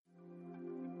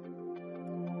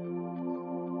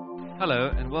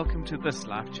Hello and welcome to this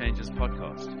Life Changes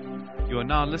podcast. You are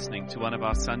now listening to one of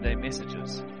our Sunday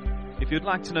messages. If you'd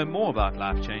like to know more about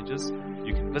Life Changes,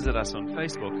 you can visit us on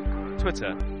Facebook,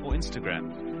 Twitter, or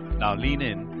Instagram. Now lean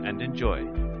in and enjoy.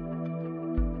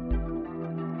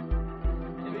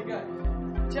 Here we go.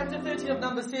 Chapter 13 of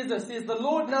Numbers says this, the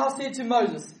Lord now said to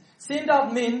Moses, send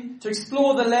out men to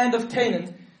explore the land of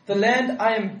Canaan, the land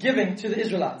I am giving to the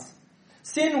Israelites.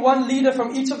 Send one leader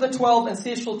from each of the 12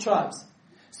 ancestral tribes.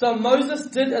 So Moses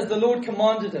did as the Lord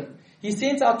commanded him. He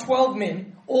sent out 12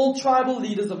 men, all tribal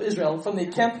leaders of Israel, from their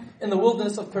camp in the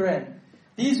wilderness of Paran.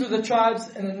 These were the tribes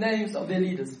and the names of their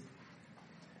leaders.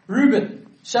 Reuben,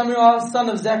 Shamuel, son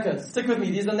of Zaccur. Stick with me,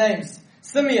 these are names.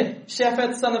 Simeon,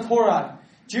 Shaphat, son of Hori.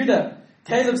 Judah,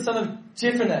 Caleb, son of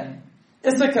Jephunneh.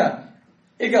 Issachar,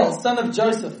 Igal, son of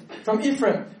Joseph. From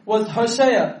Ephraim was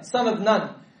Hoshea, son of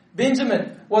Nun.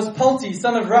 Benjamin was Palti,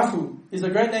 son of Raphu. These are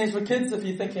great names for kids if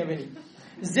you're thinking of any.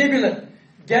 Zebulun,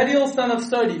 Gadiel, son of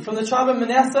Sodi. From the tribe of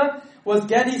Manasseh was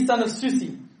Gadi, son of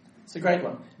Susi. It's a great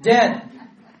one. Dan.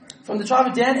 From the tribe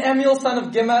of Dan, Amiel, son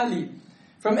of Gemali.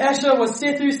 From Asher was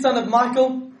Sethu, son of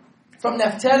Michael. From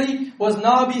Naphtali was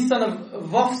Nabi, son of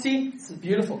Vophsi. This is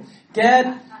beautiful.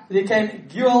 Gad, there came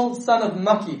Guel, son of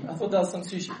Maki. I thought that was some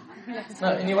sushi. No,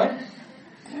 anyway.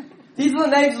 These are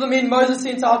the names of the men Moses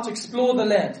sent out to explore the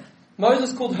land.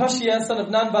 Moses called Hoshea, son of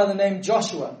Nun, by the name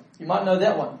Joshua. You might know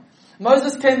that one.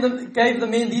 Moses gave the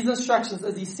men these instructions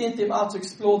as he sent them out to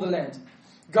explore the land.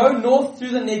 Go north through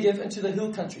the Negev into the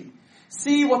hill country.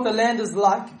 See what the land is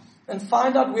like and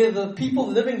find out whether the people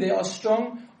living there are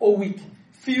strong or weak,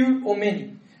 few or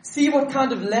many. See what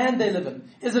kind of land they live in.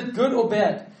 Is it good or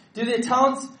bad? Do their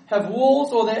towns have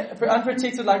walls or they're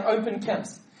unprotected like open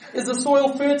camps? Is the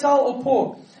soil fertile or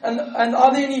poor? And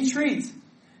are there any trees?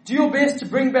 Do your best to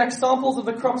bring back samples of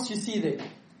the crops you see there.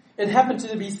 It happened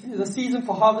to be the season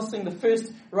for harvesting the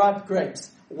first ripe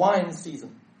grapes. Wine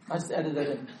season. I just added that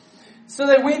in. So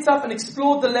they went up and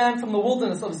explored the land from the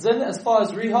wilderness of Zin as far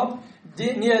as Rehob,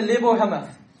 near Lebo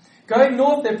Hamath. Going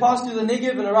north, they passed through the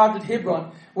Negev and arrived at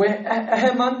Hebron, where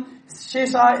Ahiman,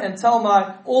 Sheshai, and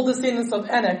Talmai, all descendants of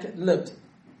Anak, lived.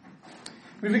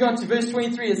 Moving on to verse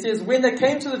 23, it says, when they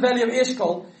came to the valley of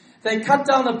Eshcol, they cut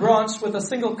down a branch with a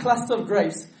single cluster of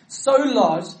grapes, so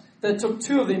large that it took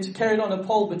 2 of them to carry it on a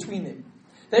pole between them.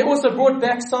 They also brought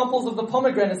back samples of the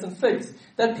pomegranates and figs.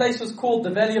 That place was called the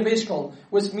Valley of Eshcol,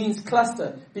 which means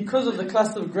cluster, because of the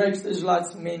cluster of grapes the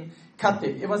Israelites men cut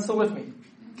there. Everyone still with me?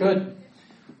 Good.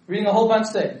 Reading a whole bunch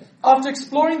today. After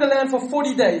exploring the land for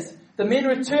 40 days, the men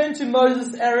returned to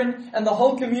Moses, Aaron, and the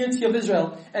whole community of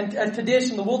Israel and at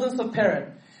Kadesh in the wilderness of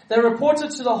Paran. They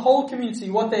reported to the whole community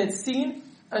what they had seen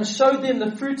and showed them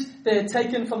the fruit they had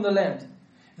taken from the land.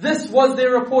 This was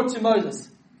their report to Moses.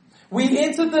 We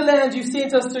entered the land you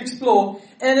sent us to explore,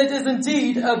 and it is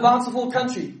indeed a bountiful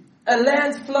country, a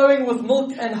land flowing with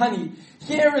milk and honey.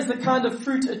 Here is the kind of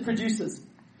fruit it produces.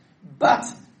 But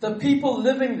the people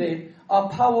living there are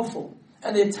powerful,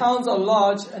 and their towns are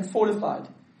large and fortified.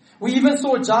 We even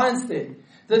saw giants there,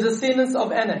 the descendants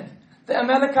of Anak. The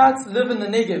Amalekites live in the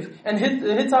Negev, and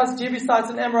the Hittites, Jebusites,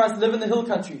 and Amorites live in the hill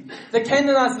country. The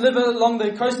Canaanites live along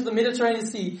the coast of the Mediterranean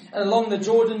Sea and along the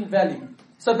Jordan Valley.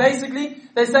 So basically,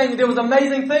 they're saying there was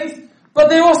amazing things, but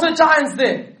there are also giants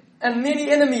there, and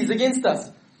many enemies against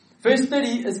us. Verse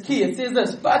 30 is key. It says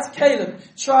this, but Caleb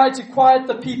tried to quiet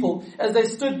the people as they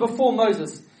stood before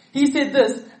Moses. He said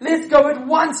this, let's go at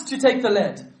once to take the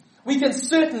land. We can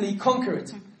certainly conquer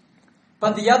it.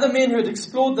 But the other men who had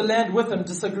explored the land with him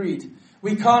disagreed.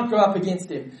 We can't go up against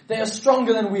them. They are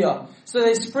stronger than we are. So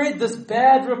they spread this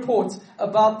bad report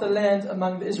about the land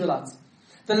among the Israelites.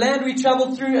 The land we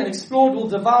traveled through and explored will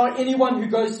devour anyone who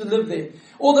goes to live there.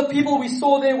 All the people we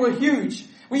saw there were huge.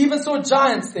 We even saw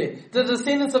giants there, the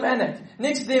descendants of Anak.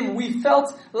 Next to them we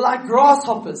felt like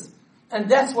grasshoppers. And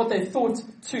that's what they thought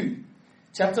too.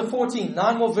 Chapter 14,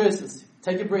 9 more verses.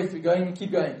 Take a breath, we're going and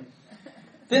keep going.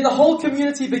 Then the whole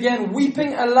community began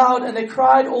weeping aloud and they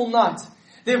cried all night.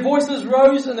 Their voices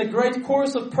rose in a great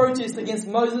chorus of protest against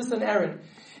Moses and Aaron.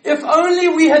 If only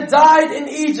we had died in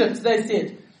Egypt, they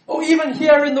said, or even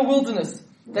here in the wilderness,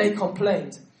 they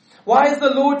complained. Why is the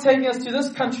Lord taking us to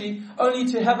this country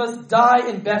only to have us die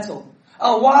in battle?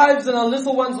 Our wives and our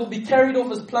little ones will be carried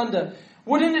off as plunder.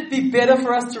 Wouldn't it be better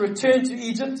for us to return to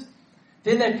Egypt?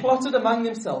 Then they plotted among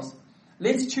themselves,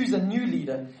 let's choose a new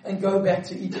leader and go back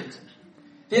to Egypt.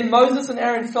 Then Moses and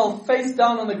Aaron fell face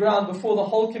down on the ground before the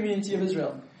whole community of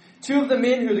Israel. 2 of the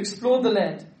men who had explored the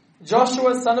land,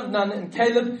 Joshua son of Nun and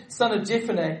Caleb son of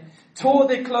Jephunneh, tore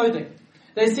their clothing.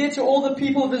 They said to all the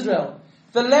people of Israel,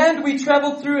 the land we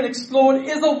traveled through and explored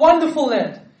is a wonderful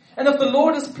land. And if the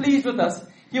Lord is pleased with us,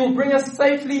 He will bring us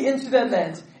safely into that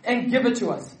land and give it to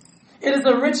us. It is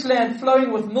a rich land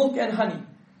flowing with milk and honey.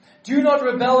 Do not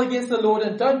rebel against the Lord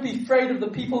and don't be afraid of the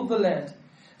people of the land.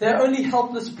 They are only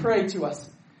helpless prey to us.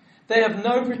 They have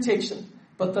no protection,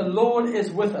 but the Lord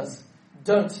is with us.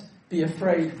 Don't be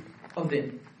afraid of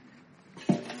them.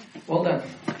 Well done.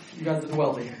 You guys did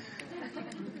well there.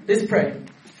 Let's pray.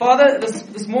 Father,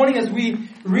 this morning as we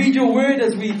read your word,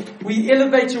 as we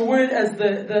elevate your word as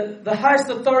the highest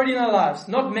authority in our lives,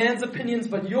 not man's opinions,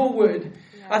 but your word,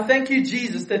 I thank you,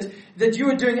 Jesus, that you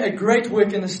are doing a great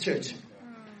work in this church.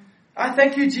 I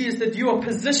thank you, Jesus, that you are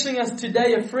positioning us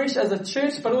today afresh as a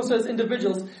church, but also as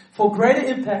individuals, for greater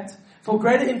impact, for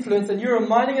greater influence, and you're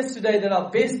reminding us today that our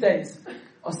best days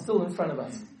are still in front of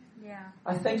us. Yeah.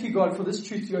 I thank you, God, for this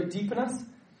truth to go deep in us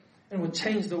and will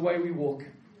change the way we walk.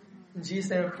 In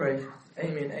Jesus' name I pray.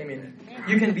 Amen. Amen.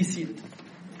 You can be seated.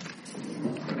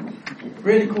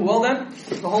 Really cool. Well done.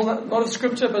 It's a whole lot of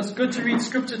scripture, but it's good to read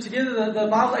scripture together. The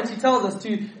Bible actually tells us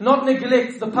to not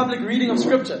neglect the public reading of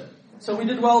scripture. So we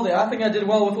did well there. I think I did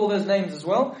well with all those names as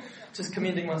well. Just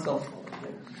commending myself.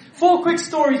 4 quick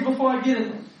stories before I get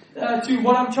to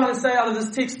what I'm trying to say out of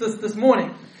this text this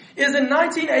morning. Is in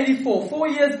 1984, 4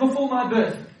 years before my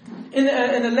birth, in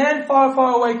a land far,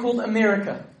 far away called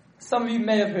America. Some of you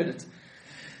may have heard it.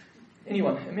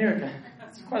 Anyone? America.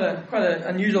 It's quite an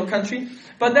unusual country.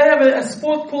 But they have a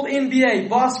sport called NBA,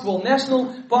 basketball, National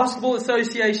Basketball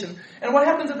Association. And what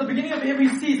happens at the beginning of every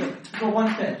season? For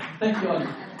one thing. Thank you, Ollie.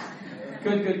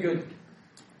 Good.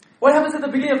 What happens at the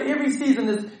beginning of every season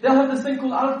is they'll have this thing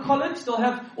called out of college. They'll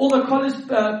have all the college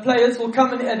players will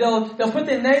come and they'll put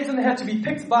their names and they have to be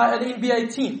picked by an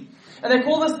NBA team. And they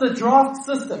call this the draft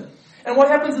system. And what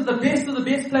happens is the best of the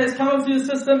best players come up through the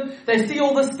system. They see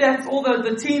all the stats, all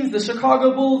the teams, the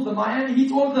Chicago Bulls, the Miami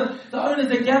Heat, all the owners,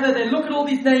 they gather, they look at all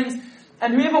these names.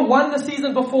 And whoever won the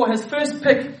season before has first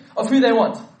pick of who they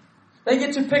want. They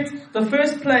get to pick the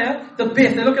first player, the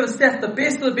best. They look at the stats, the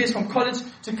best of the best from college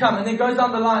to come. And then goes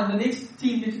down the line. The next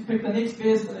team gets to pick the next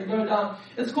best and they go down.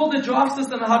 It's called the draft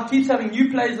system and how it keeps having new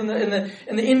players in the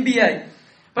NBA.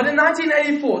 But in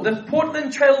 1984, the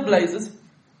Portland Trail Blazers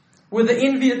were the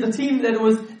team that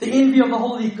was the envy of the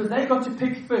whole league because they got to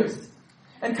pick first.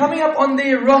 And coming up on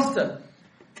their roster,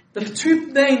 the 2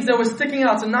 names that were sticking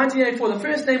out in 1984, the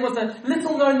first name was a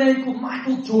little known name called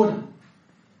Michael Jordan.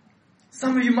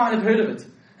 Some of you might have heard of it.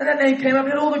 And that name came up,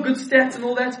 had all the good stats and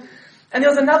all that. And there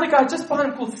was another guy just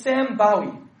behind him called Sam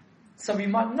Bowie. Some of you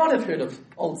might not have heard of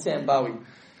old Sam Bowie.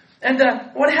 And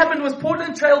what happened was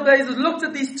Portland Trail Blazers looked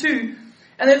at these two,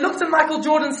 and they looked at Michael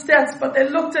Jordan's stats, but they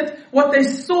looked at what they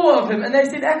saw of him, and they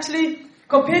said, actually,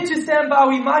 compared to Sam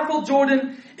Bowie, Michael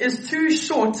Jordan is too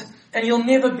short, and he'll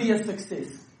never be a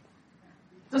success.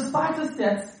 Despite the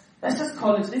stats, that's just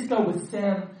college. Let's go with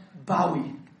Sam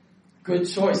Bowie. Good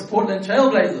choice, Portland Trail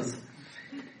Blazers.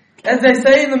 As they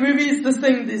say in the movies,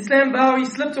 Sam Bowie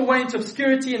slipped away into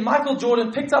obscurity, and Michael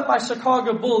Jordan, picked up by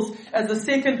Chicago Bulls as the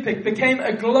second pick, became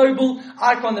a global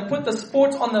icon that put the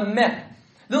sport on the map.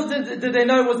 Little did they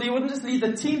know was he wouldn't just lead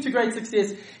the team to great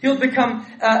success, he would become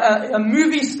a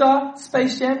movie star.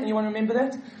 Space Jam, anyone remember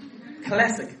that?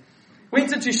 Classic.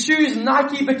 Went into shoes.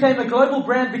 Nike became a global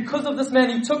brand because of this man.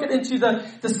 He took it into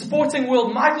the sporting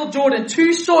world. Michael Jordan,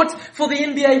 too short for the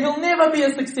NBA. He'll never be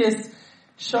a success.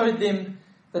 Showed them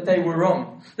that they were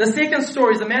wrong. The second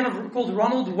story is a man called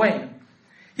Ronald Wayne.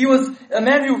 He was a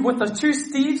man who, with the 2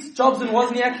 Steves, Jobs and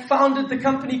Wozniak, founded the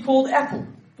company called Apple.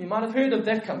 You might have heard of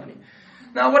that company.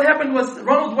 Now what happened was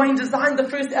Ronald Wayne designed the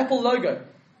first Apple logo.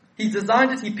 He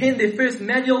designed it, he penned their first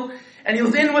manual, and he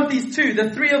was in with these 2,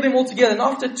 the 3 of them all together. And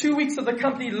after 2 weeks of the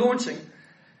company launching,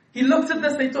 he looked at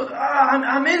this and he thought,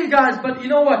 I'm in, guys, but you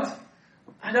know what?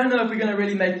 I don't know if we're going to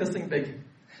really make this thing big.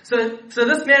 So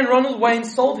this man, Ronald Wayne,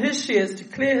 sold his shares to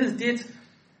clear his debt,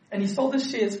 and he sold his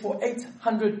shares for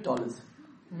 $800.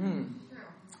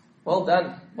 Well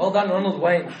done, Ronald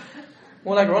Wayne.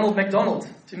 More like Ronald McDonald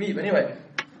to me, but anyway.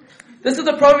 This is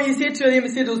the problem. He said to them, he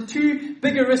said it was too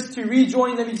big a risk to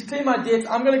rejoin them. He's clear my debt.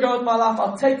 I'm going to go with my life.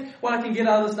 I'll take what I can get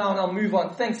out of this now and I'll move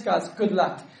on. Thanks guys. Good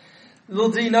luck. Little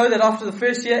did he know that after the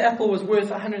first year, Apple was worth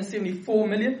 $174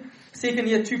 million. Second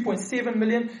year, $2.7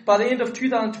 million. By the end of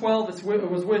 2012, it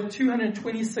was worth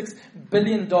 $226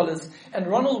 billion. And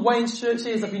Ronald Wayne's shares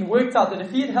have been worked out that if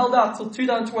he had held out till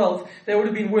 2012, they would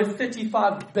have been worth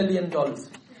 $35 billion.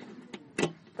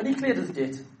 But he cleared his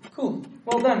debt. Cool.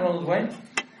 Well done, Ronald Wayne.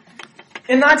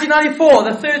 In 1994,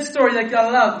 the third story that I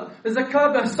love, there's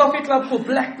a soccer club called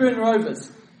Blackburn Rovers.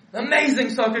 Amazing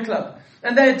soccer club.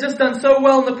 And they had just done so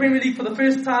well in the Premier League for the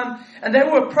first time. And they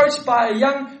were approached by a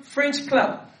young French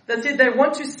club that said they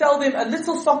want to sell them a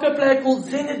little soccer player called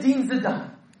Zinedine Zidane.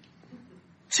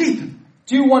 Cheap.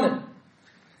 Do you want it?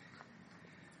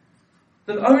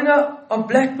 The owner of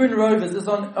Blackburn Rovers is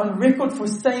on record for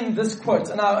saying this quote,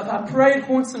 and I pray it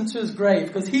haunts him to his grave,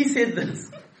 because he said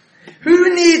this: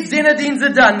 "Who needs Zinedine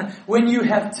Zidane when you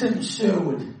have Tim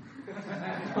Sherwood?"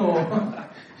 Oh,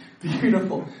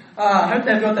 beautiful. I hope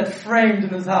they've got that framed in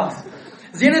his house.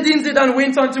 Zinedine Zidane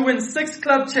went on to win 6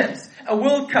 club champs, a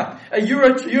World Cup, a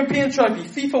European trophy,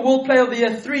 FIFA World Player of the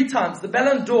Year 3 times, the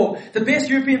Ballon d'Or, the best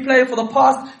European player for the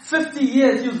past 50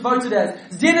 years he was voted as.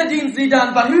 Zinedine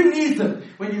Zidane, but who needs him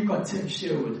when you've got Tim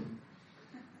Sherwood?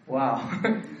 Wow.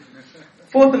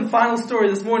 Fourth and final story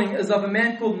this morning is of a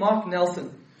man called Mark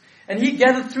Nelson. And he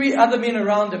gathered 3 other men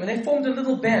around him, and they formed a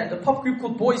little band, a pop group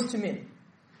called Boys to Men.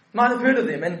 Might have heard of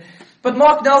them. But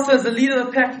Mark Nelson is the leader of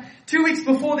the pack. 2 weeks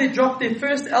before they dropped their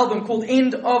first album called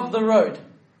End of the Road.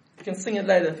 You can sing it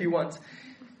later if you want.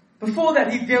 Before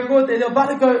that, they're about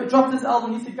to go drop this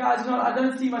album. He said, "Guys, you know what? I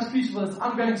don't see much future for this.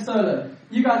 I'm going solo.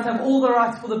 You guys have all the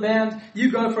rights for the band.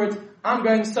 You go for it. I'm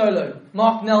going solo."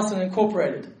 Mark Nelson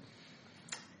Incorporated.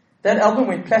 That album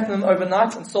went platinum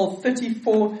overnight and sold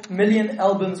 34 million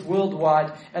albums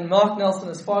worldwide. And Mark Nelson,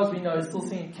 as far as we know, is still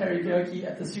singing karaoke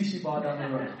at the sushi bar down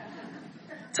the road.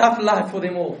 Tough life for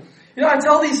them all. You know, I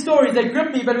tell these stories, they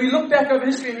grip me, but we look back over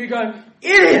history and we go,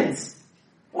 idiots!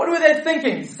 What were they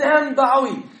thinking? Sam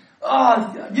Bowie.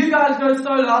 Oh, you guys go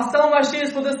solo. I'll sell my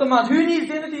shares for this amount. Who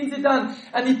needs anything to done?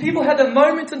 And these people had a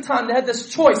moment in time. They had this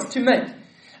choice to make.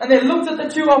 And they looked at the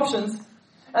 2 options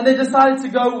and they decided to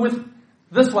go with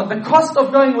this one. The cost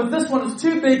of going with this one is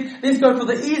too big. Let's go for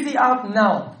the easy out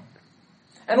now.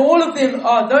 And all of them,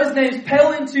 those names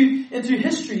pale into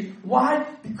history. Why?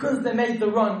 Because they made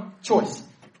the wrong choice.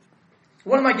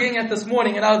 What am I getting at this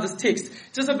morning and out of this text?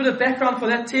 Just a bit of background for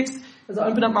that text as I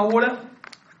open up my water.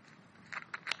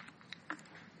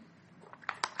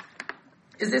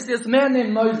 Is this man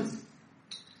named Moses.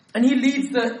 And he leads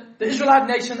the Israelite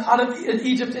nation out of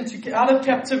Egypt out of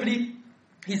captivity.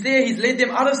 He's there, he's led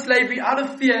them out of slavery, out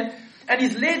of fear, and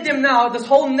he's led them now, this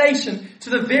whole nation, to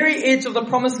the very edge of the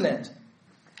promised land.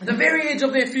 The very edge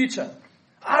of their future.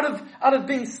 Out of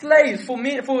being slaves for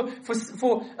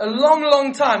a long,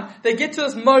 long time, they get to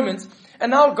this moment, and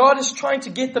now God is trying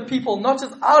to get the people not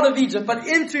just out of Egypt, but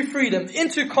into freedom,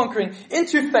 into conquering,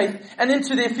 into faith, and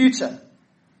into their future.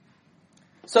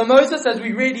 So Moses, as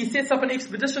we read, he sets up an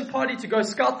expedition party to go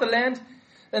scout the land,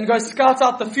 and go scout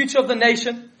out the future of the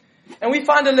nation. And we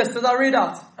find a list, as I read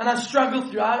out, and I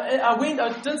struggled through. I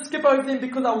didn't skip over them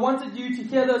because I wanted you to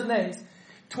hear those names.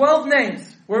 12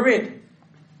 names were read.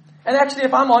 And actually,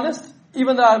 if I'm honest,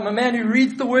 even though I'm a man who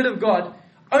reads the Word of God,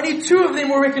 only 2 of them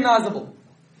were recognizable.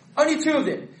 Only 2 of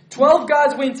them. 12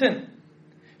 guys went in.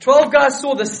 12 guys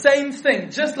saw the same thing,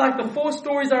 just like the 4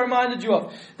 stories I reminded you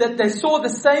of, that they saw the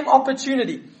same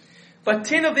opportunity. But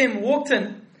 10 of them walked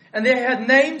in, and they had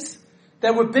names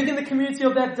that were big in the community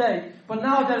of that day, but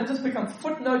now they have just become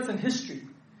footnotes in history.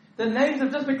 The names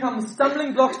have just become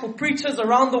stumbling blocks for preachers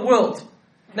around the world.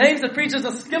 Names that preachers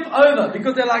just skip over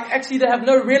because they're like, actually they have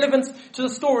no relevance to the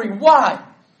story. Why?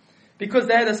 Because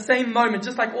they had the same moment,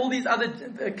 just like all these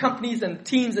other companies and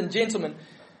teams and gentlemen.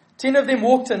 10 of them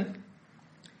walked in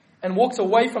and walked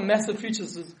away from massive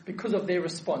futures because of their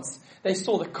response. They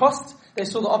saw the cost, they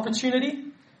saw the opportunity,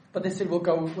 but they said, we'll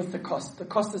go with the cost. The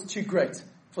cost is too great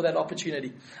for that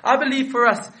opportunity. I believe for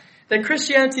us that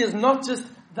Christianity is not just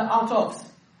the out ofs.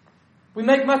 We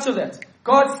make much of that.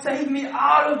 God save me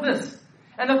out of this.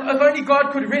 And if only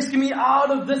God could rescue me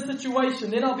out of this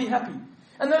situation, then I'll be happy.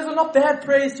 And those are not bad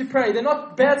prayers to pray. They're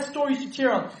not bad stories to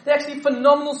cheer on. They're actually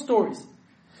phenomenal stories.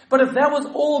 But if that was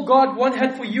all God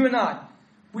had for you and I,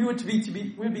 we would be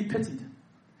pitied.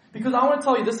 Because I want to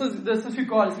tell you, this is who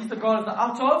God is. He's the God of the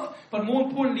out of, but more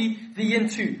importantly, the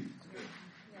into.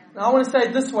 Now I want to say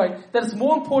it this way, that it's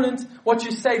more important what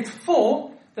you saved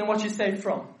for than what you saved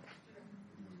from.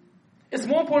 It's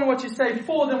more important what you save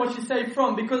for than what you save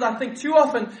from, because I think too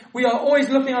often we are always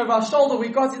looking over our shoulder where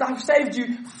God says, I've saved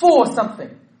you for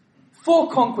something. For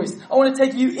conquest. I want to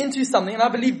take you into something, and I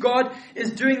believe God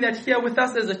is doing that here with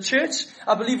us as a church.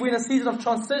 I believe we're in a season of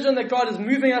transition, that God is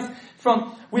moving us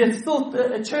from, we are still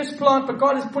a church plant, but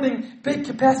God is putting big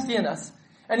capacity in us.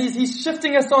 And He's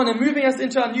shifting us on and moving us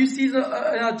into our new season in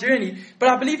our journey. But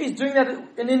I believe He's doing that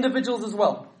in individuals as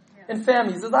well. In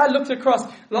families. As I looked across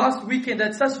last weekend, I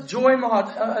had such joy in my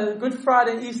heart, Good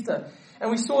Friday and Easter. And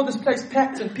we saw this place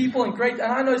packed and people and great, and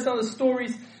I know some of the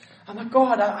stories. I'm like,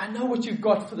 God, I know what you've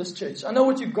got for this church. I know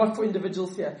what you've got for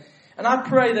individuals here. And I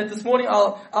pray that this morning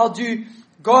I'll do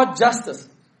God justice,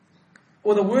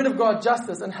 or the Word of God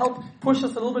justice, and help push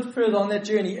us a little bit further on that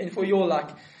journey and for your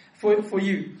for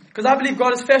you. Because I believe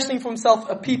God is fashioning for Himself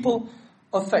a people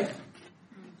of faith.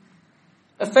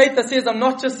 A faith that says, I'm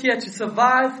not just here to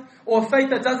survive. Or a faith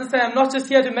that doesn't say, I'm not just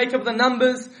here to make up the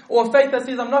numbers. Or a faith that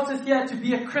says, I'm not just here to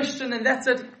be a Christian and that's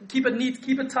it. Keep it neat,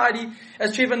 keep it tidy.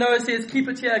 As Trevor Noah says, keep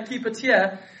it here, keep it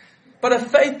here. But a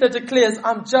faith that declares,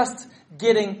 I'm just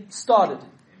getting started.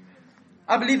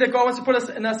 I believe that God wants to put us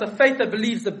in a faith that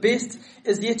believes the best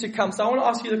is yet to come. So I want to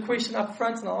ask you the question up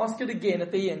front, and I'll ask it again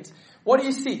at the end. What do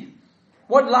you see?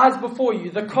 What lies before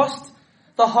you? The cost,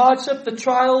 the hardship, the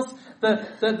trials,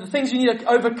 the things you need to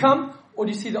overcome, or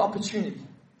do you see the opportunity?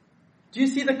 Do you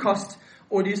see the cost,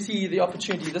 or do you see the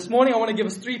opportunity? This morning I want to give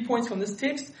us 3 points from this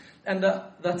text, and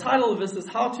the title of this is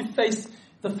How to Face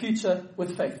the Future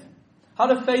with Faith. How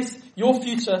to face your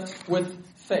future with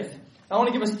faith. I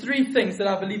want to give us 3 things that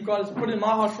I believe God has put in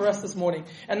my heart for us this morning.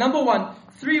 And number 1,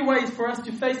 3 ways for us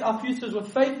to face our futures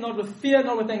with faith, not with fear,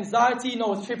 not with anxiety,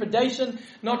 not with trepidation,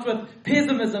 not with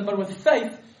pessimism, but with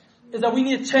faith, is that we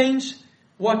need to change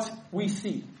what we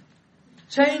see.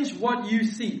 Change what you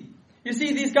see. You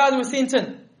see, these guys were sent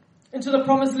into the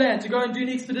promised land to go and do an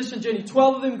expedition journey.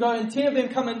 12 of them go and 10 of them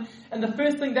come in. And the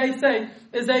first thing they say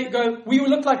is they go, we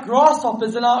look like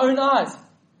grasshoppers in our own eyes.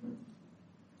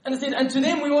 And it said, and to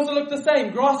them we also look the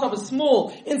same. Grasshoppers,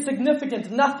 small, insignificant,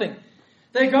 nothing.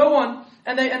 They go on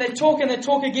and they talk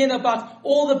again about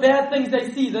all the bad things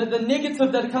they see, the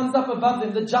negative that comes up above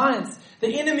them, the giants,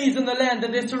 the enemies in the land,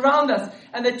 that they surround us.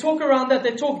 And they talk around that,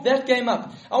 they talk that game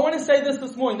up. I want to say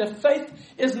this morning, that faith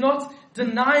is not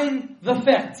denying the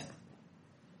fact.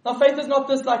 Now faith is not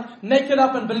this like make it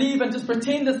up and believe and just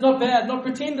pretend it's not bad, not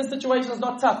pretend the situation is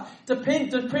not tough,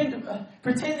 pretend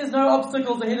there's no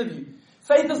obstacles ahead of you.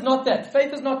 Faith is not that.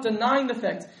 Faith is not denying the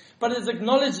fact, but it is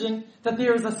acknowledging that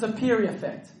there is a superior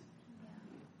fact.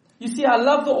 You see, I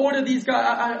love the order of these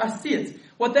guys. I see it.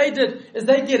 What they did is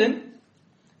they get in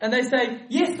and they say,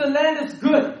 yes, the land is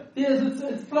good.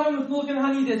 It's flowing with milk and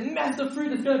honey. There's massive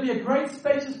fruit. It's going to be a great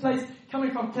spacious place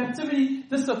coming from captivity.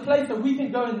 This is a place that we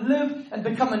can go and live and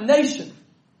become a nation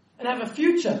and have a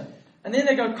future. And then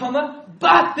they go,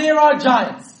 but there are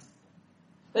giants.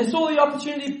 They saw the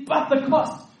opportunity, but the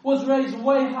cost was raised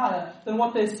way higher than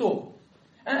what they saw.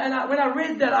 And when I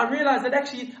read that, I realized that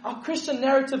actually our Christian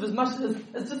narrative is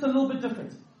just a little bit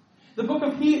different. The book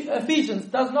of Ephesians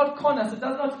does not con us. It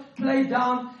does not play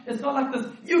down. It's not like this,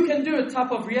 you can do it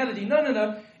type of reality.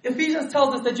 No. Ephesians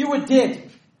tells us that you were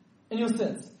dead in your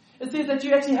sins. It says that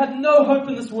you actually had no hope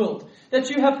in this world.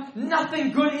 That you have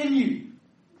nothing good in you.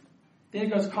 Then it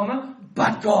goes,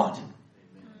 but God.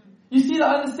 You see, to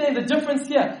understand the difference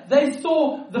here. They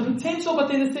saw the potential, but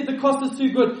then they said the cost is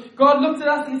too good. God looked at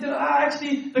us and He said,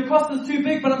 actually, the cost is too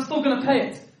big, but I'm still going to pay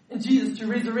it in Jesus to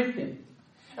resurrect them.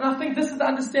 And I think this is the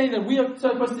understanding that we are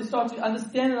supposed to start to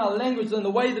understand in our language and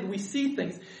the way that we see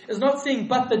things. Is not seeing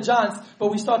but the giants, but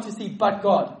we start to see but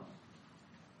God.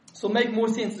 So make more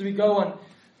sense as we go on.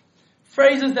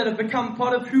 Phrases that have become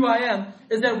part of who I am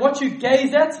is that what you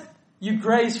gaze at, you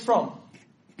graze from.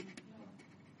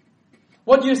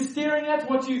 What you're staring at,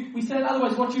 we say it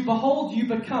otherwise, what you behold, you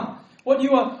become. What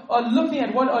you are looking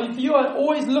at, if you are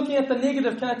always looking at the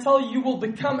negative, can I tell you, you will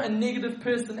become a negative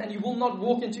person and you will not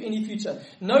walk into any future.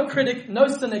 No critic, no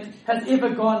cynic has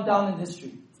ever gone down in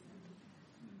history.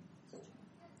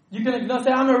 You can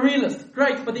say, I'm a realist.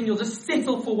 Great, but then you'll just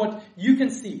settle for what you can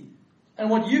see. And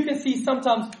what you can see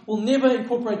sometimes will never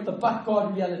incorporate the but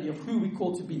God reality of who we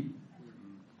call to be.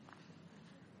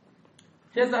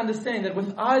 Here's the understanding that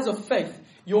with eyes of faith,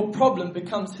 your problem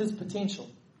becomes His potential.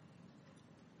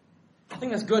 I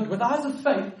think that's good. With eyes of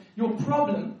faith, your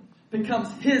problem becomes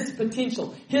His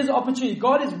potential, His opportunity.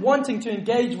 God is wanting to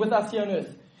engage with us here on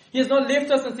earth. He has not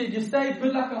left us and said, you're saved,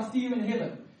 good luck, I'll see you in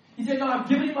heaven. He said, no, I've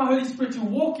given you my Holy Spirit to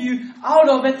walk you out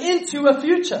of and into a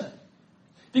future.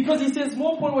 Because He says it's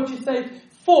more important what you saved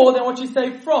for than what you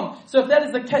saved from. So if that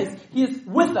is the case, He is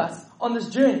with us on this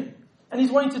journey. And He's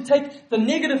wanting to take the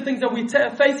negative things that we're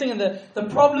facing and the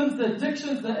problems, the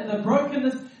addictions, the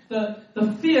brokenness,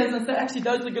 the fears, and say, actually,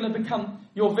 those are going to become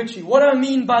your victory. What do I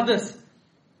mean by this?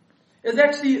 Is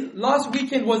actually, last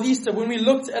weekend was Easter when we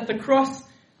looked at the cross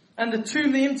and the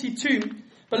tomb, the empty tomb.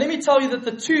 But let me tell you that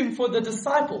the tomb for the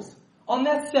disciples, on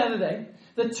that Saturday,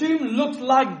 the tomb looked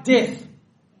like death.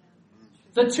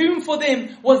 The tomb for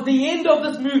them was the end of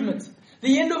this movement.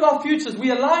 The end of our futures.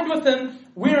 We aligned with Him,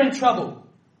 we're in trouble.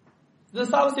 The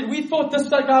disciples said, we thought this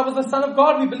guy was the Son of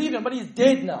God, we believe Him, but He's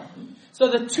dead now. So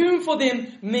the tomb for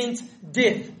them meant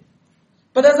death.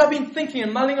 But as I've been thinking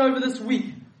and mulling over this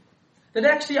week, that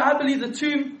actually I believe the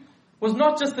tomb was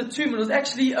not just the tomb, it was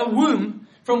actually a womb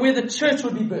from where the church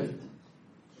would be birthed.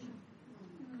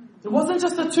 It wasn't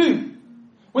just a tomb.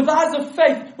 With eyes of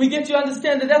faith, we get to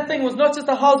understand that thing was not just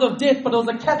a house of death, but it was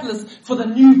a catalyst for the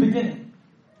new beginning.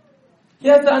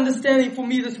 Here's the understanding for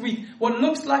me this week. What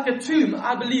looks like a tomb,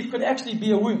 I believe, could actually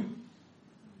be a womb.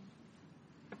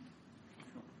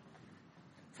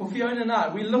 For Fiona and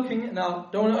I, we're looking, now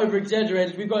don't want to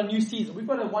over-exaggerate it, we've got a new season. We've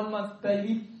got a 1-month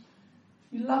baby.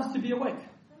 He loves to be awake.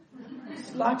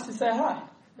 Just likes to say hi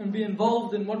and be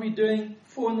involved in what we're doing,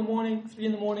 4 in the morning, 3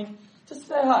 in the morning. Just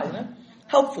say hi,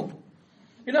 helpful.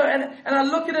 And I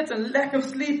look at it and lack of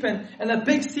sleep and a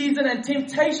big season and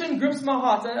temptation grips my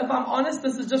heart. And if I'm honest,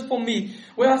 this is just for me,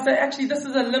 where I say, actually, this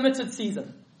is a limited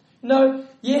season.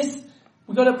 Yes,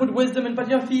 we've got to put wisdom in, but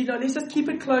let's just keep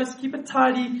it close, keep it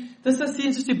tidy. This is a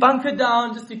season just to bunker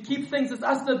down, just to keep things, it's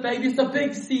us the baby, it's a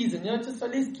big season, just so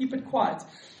let's keep it quiet.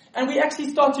 And we actually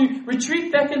start to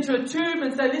retreat back into a tomb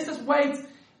and say, let's just wait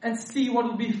and see what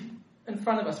will be in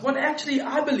front of us.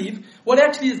 I believe, what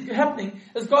actually is happening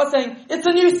is God saying, it's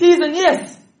a new season,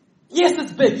 yes. Yes,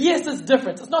 it's big. Yes, it's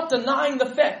different. It's not denying the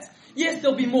fact. Yes,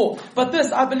 there'll be more. But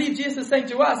this, I believe Jesus is saying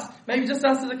to us, maybe just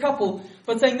us as a couple,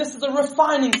 but saying this is a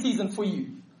refining season for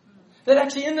you. That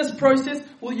actually in this process,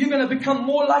 you're going to become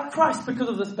more like Christ because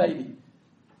of this baby.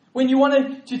 When you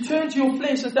want to turn to your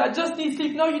flesh and say, I just need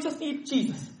sleep. No, you just need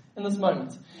Jesus in this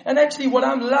moment. And actually what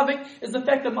I'm loving is the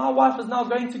fact that my wife is now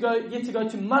get to go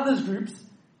to mothers groups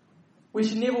where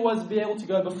she never was be able to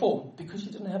go before because she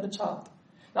didn't have a child.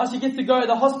 Now she gets to go to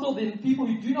the hospital. Then people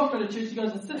who do not go to church, she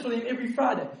goes and sits with them every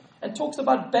Friday and talks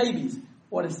about babies.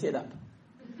 What a setup.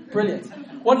 Brilliant.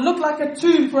 What looked like a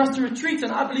tomb for us to retreat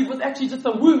in, I believe was actually just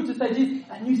a womb to say, Jesus,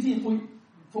 a new season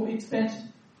for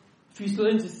expansion. For you to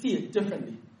learn to see it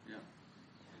differently.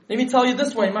 Let me tell you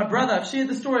this way. My brother, I've shared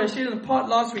the story, I shared it in part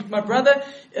last week. My brother,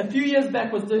 a few years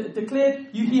back, was declared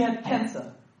he had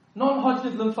cancer.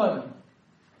 Non-Hodgkin's lymphoma.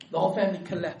 The whole family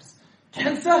collapsed.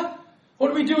 Cancer? What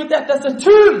do we do with that? That's a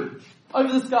tomb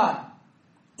over the sky.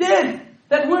 Dead.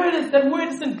 That word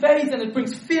is invades and it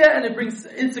brings fear and it brings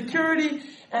insecurity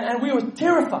and we were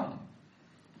terrified.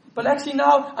 But actually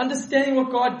now, understanding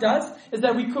what God does is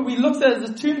that we looked at it as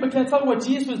a tomb, but can I tell you what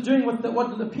Jesus was doing with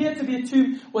what appeared to be a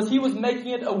tomb was he was making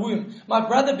it a womb. My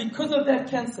brother, because of that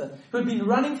cancer, who had been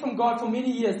running from God for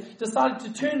many years, decided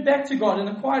to turn back to God in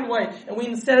a quiet way. And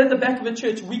we sat at the back of the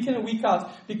church week in and week out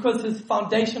because his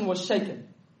foundation was shaken.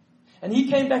 And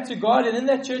he came back to God, and in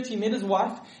that church he met his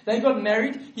wife. They got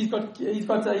married. He's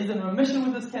in remission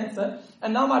with his cancer.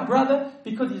 And now my brother,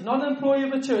 because he's not an employee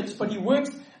of a church, but he works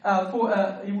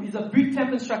he's a boot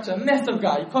camp instructor, a massive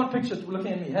guy. You can't picture it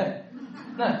looking at me, hey?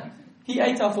 No. He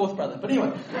ate our fourth brother. But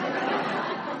anyway.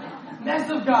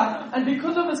 Massive guy. And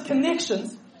because of his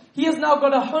connections, he has now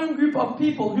got a home group of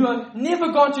people who have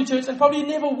never gone to church and probably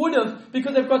never would have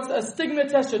because they've got a stigma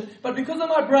attached to it. But because of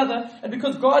my brother and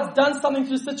because God's done something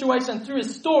through the situation, through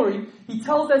his story, he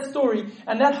tells that story.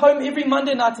 And that home every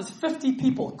Monday night is 50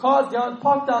 people. Cars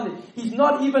parked down there. He's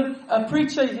not even a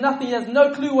preacher. He's nothing. He has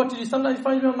no clue what to do. Sometimes he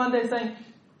phones me on Monday saying,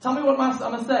 tell me what I'm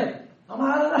going to say. I'm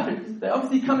like, I don't know. They're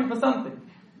obviously coming for something.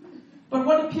 But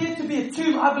what appeared to be a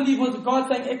tomb, I believe, was God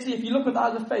saying, actually, if you look with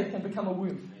eyes of faith, can become a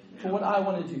womb for what I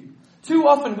want to do. Too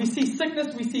often we see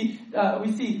sickness, we see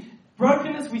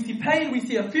brokenness, we see pain, we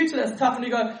see a future that's tough, and we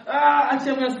go,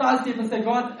 actually I'm going to sidestep and say,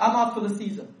 God, I'm out for the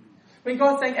season. When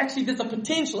God's saying, actually there's a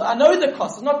potential, I know the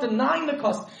cost, it's not denying the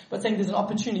cost, but saying there's an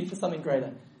opportunity for something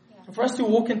greater. Yeah. And for us to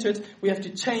walk into it, we have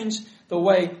to change the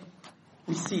way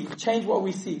we see, change what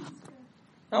we see.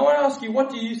 Now I want to ask you, what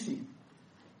do you see?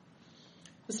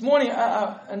 This morning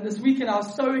and this weekend I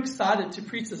was so excited to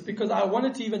preach this because I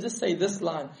wanted to even just say this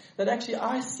line, that actually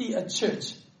I see a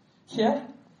church here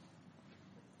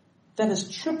that has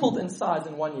tripled in size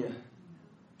in 1 year.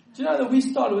 Do you know that we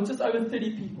started with just over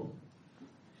 30 people?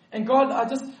 And God,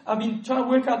 I've been trying to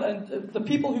work out, and the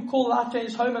people who call Life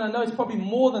Change home, and I know it's probably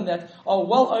more than that, are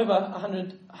well over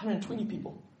 120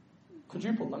 people.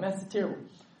 Quadrupled, my maths is terrible.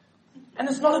 And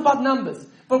it's not about numbers,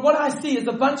 but what I see is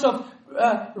a bunch of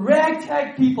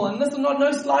ragtag people, and this is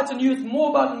no slight on you, it's more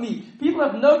about me. People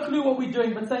have no clue what we're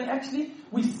doing, but saying, actually,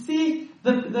 we see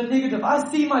the negative. I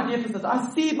see my deficits. I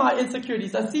see my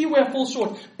insecurities. I see where I fall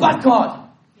short. But God.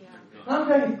 Yeah. And I'm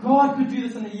going, God could do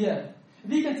this in a year.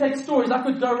 If He can take stories, I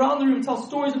could go around the room and tell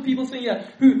stories of people sitting here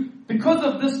who, because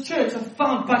of this church, have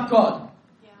found but God.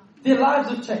 Yeah. Their lives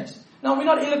have changed. Now, we're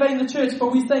not elevating the church, but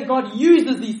we're saying God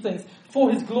uses these things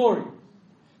for His glory.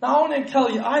 Now, I want to tell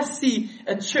you, I see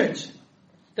a church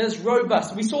that is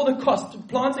robust. We saw the cost of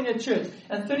planting a church,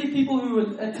 and 30 people who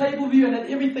were at table view and had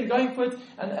everything going for it,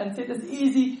 and said it's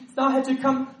easy. Now had to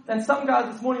come, and some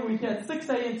guys this morning were here at 6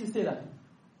 a.m. to set up.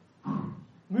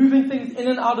 Moving things in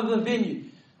and out of the venue.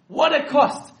 What a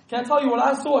cost. Can I tell you what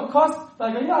I saw a cost?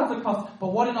 I go, yeah, it's a cost,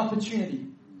 but what an opportunity.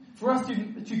 for us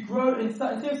to grow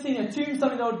instead of seeing a tomb,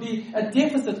 something that would be a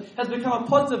deficit, has become a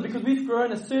positive because we've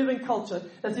grown a serving culture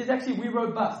that says actually we're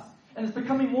robust. And it's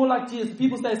becoming more like Jesus.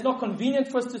 People say it's not convenient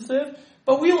for us to serve,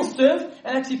 but we will serve.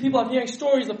 And actually people are hearing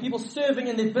stories of people serving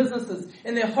in their businesses,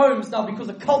 in their homes now because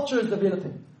the culture is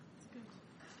developing.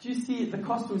 Do you see the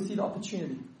cost or see the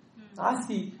opportunity? I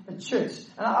see a church.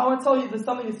 And I want to tell you there's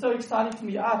something that's so exciting to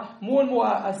me. More and more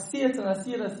I see it,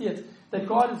 that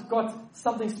God has got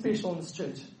something special in this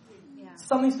church. Yeah.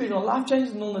 Something special. Life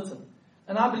Changes Milnerton.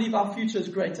 And I believe our future is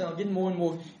great. And I'll get more and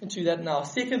more into that now.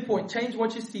 Second point, change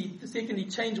what you see. Secondly,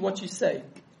 change what you say.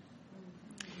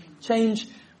 Change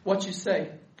what you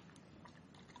say.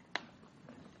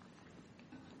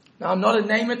 Now, I'm not a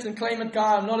name it and claim it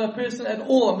guy. I'm not a person at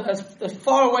all. I'm as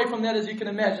far away from that as you can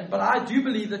imagine. But I do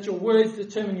believe that your words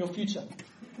determine your future.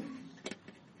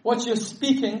 What you're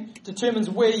speaking determines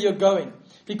where you're going.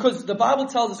 Because the Bible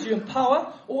tells us you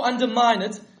empower or undermine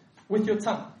it with your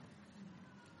tongue.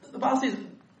 The Bible says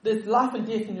there's life and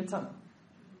death in your tongue.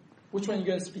 Which one are you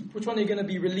going to speak? Which one are you going to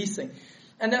be releasing?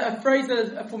 And a phrase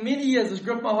that for many years has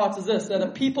gripped my heart is this, that a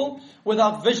people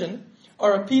without vision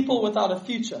are a people without a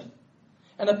future.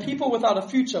 And a people without a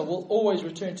future will always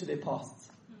return to their pasts.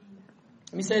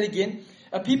 Let me say it again.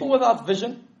 A people without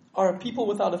vision are a people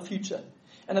without a future.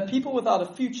 And a people without a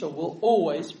future will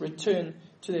always return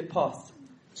to their past.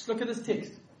 Just look at this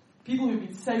text. People who've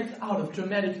been saved out of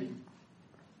dramatically.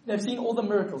 They've seen all the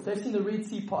miracles. They've seen the Red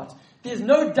Sea part. There's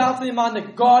no doubt in their mind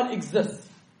that God exists.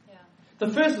 Yeah. The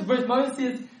first verse, Moses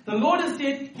says, the Lord has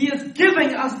said, He is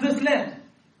giving us this land.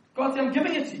 God said, I'm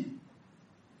giving it to you.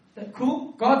 That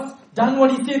cool? God's done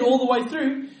what He said all the way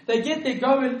through. They get there,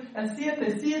 go in and see it.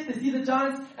 They see the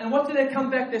giants. And what do they come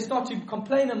back? They start to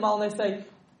complain and mull and they say,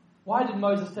 why did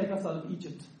Moses take us out of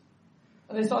Egypt?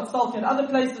 And they start sulking. In other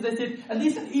places they said, at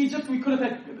least in Egypt we could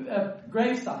have had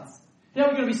grave sites. Here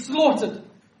we're going to be slaughtered.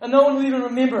 And no one will even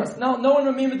remember us. No one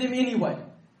remembered them anyway.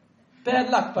 Bad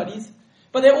luck, buddies.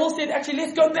 But they all said, actually,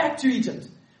 let's go back to Egypt.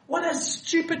 What a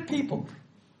stupid people.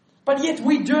 But yet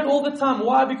we do it all the time.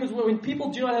 Why? Because when people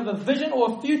do not have a vision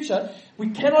or a future, we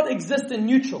cannot exist in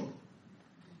neutral.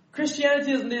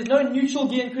 Christianity there's no neutral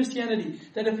gear in Christianity.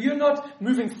 That if you're not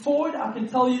moving forward, I can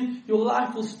tell you, your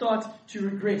life will start to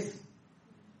regress.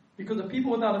 Because the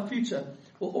people without a future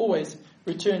will always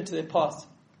return to their past.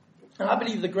 And I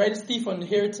believe the greatest thief on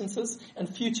inheritances and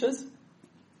futures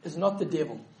is not the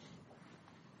devil.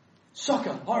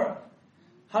 Shocker, horror.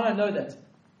 How do I know that?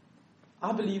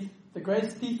 I believe the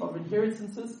greatest thief of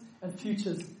inheritances and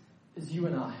futures is you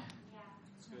and I.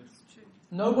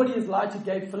 Nobody has lied to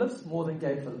Gabe Phillips more than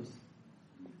Gabe Phillips.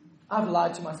 I've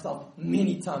lied to myself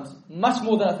many times, much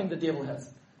more than I think the devil has.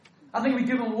 I think we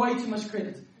give him way too much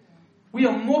credit. We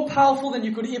are more powerful than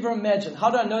you could ever imagine.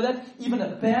 How do I know that? Even a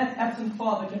bad, absent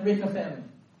father can wreck a family.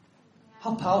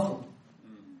 How powerful.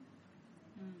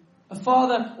 A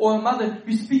father or a mother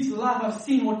who speaks life, I've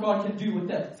seen what God can do with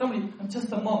that. Somebody, I'm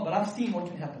just a mom, but I've seen what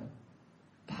can happen.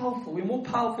 Powerful. We're more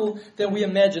powerful than we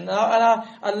imagine. And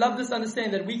I love this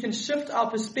understanding that we can shift our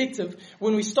perspective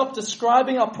when we stop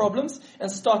describing our problems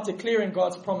and start declaring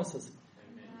God's promises.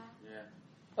 Yeah.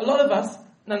 A lot of us,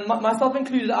 and myself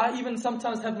included, I even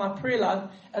sometimes have my prayer life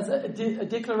as a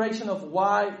declaration of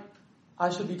why I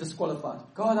should be disqualified.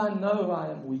 God, I know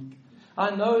I am weak.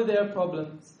 I know there are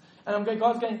problems. And I'm going,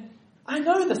 God's going, I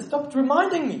know this. Stop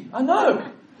reminding me. I know.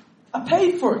 I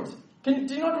paid for it. Do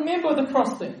you not remember the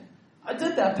cross thing? I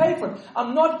did that. I paid for it.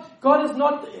 God is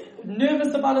not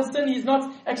nervous about his sin. He's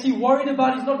not actually worried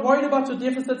about it. He's not worried about your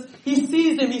deficits. He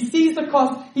sees them. He sees the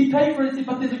cost. He paid for it,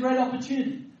 but there's a great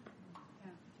opportunity.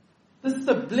 This is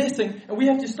a blessing, and we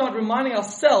have to start reminding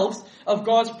ourselves of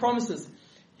God's promises.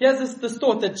 Here's this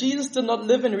thought that Jesus did not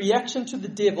live in reaction to the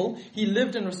devil. He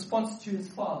lived in response to his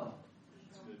Father.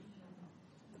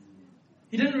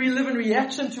 He didn't really live in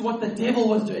reaction to what the devil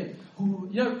was doing.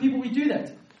 People, we do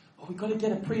that. We've got to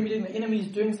get a prayer meeting. The enemy's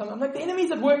doing something. I'm like, the enemy's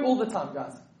at work all the time,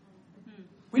 guys.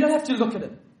 We don't have to look at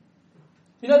it.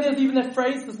 There's even that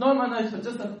phrase, there's not in my notes, but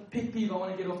just a pet peeve I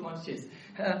want to get off my chest.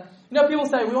 People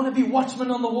say, we want to be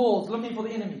watchmen on the walls, looking for the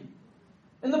enemy.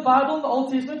 In the Bible, in the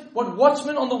Old Testament, what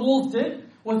watchmen on the walls did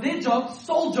was their job,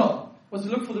 sole job, was to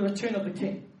look for the return of the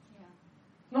king.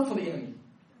 Not for the enemy.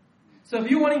 So if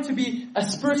you're wanting to be a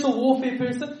spiritual warfare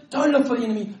person, don't look for the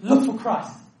enemy, look for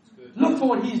Christ. Look for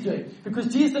what he's doing.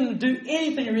 Because Jesus didn't do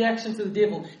anything in reaction to the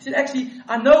devil. He said, actually,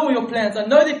 I know all your plans. I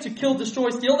know that to kill, destroy,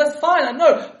 steal. That's fine, I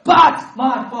know. But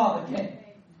my Father can.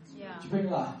 To bring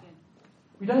life.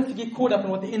 We don't have to get caught up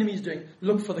in what the enemy is doing.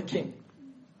 Look for the king.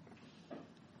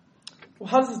 Well,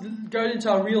 how does this go into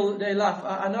our real day life?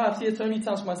 I know I've seen it so many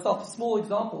times for myself. A small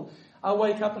example. I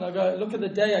wake up and I go, look at the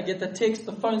day, I get the text,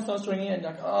 the phone starts ringing, and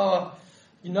like, oh,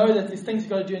 you know that there's things you've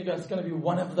got to do, and you go, it's going to be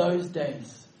one of those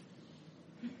days.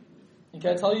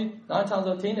 Okay, I tell you, 9 times out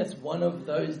of 10, it's one of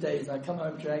those days. I come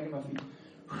home dragging my feet.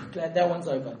 Glad that one's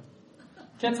over.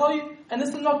 Can I tell you, and this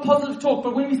is not positive talk,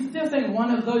 but when we sit there saying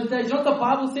one of those days, you know what the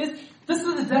Bible says? This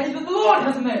is the day that the Lord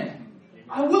has made.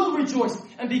 I will rejoice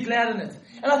and be glad in it.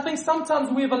 And I think sometimes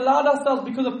we have allowed ourselves,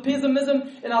 because of pessimism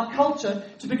in our culture,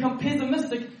 to become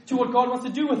pessimistic to what God wants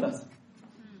to do with us.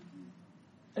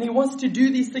 And He wants to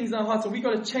do these things in our hearts, so we've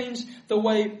got to change the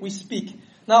way we speak.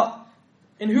 Now,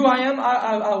 in who I am,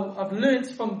 I've learned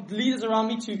from leaders around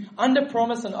me to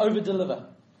under-promise and over-deliver.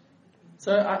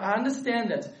 So I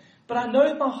understand that. But I know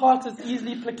that my heart is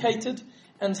easily placated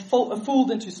and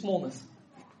fooled into smallness.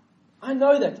 I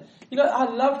know that. You know,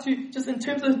 I love to, just in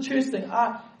terms of the church thing,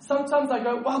 sometimes I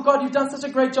go, wow, God, you've done such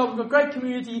a great job. We've got a great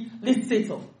community. Let's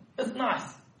settle. It's nice.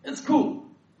 It's cool.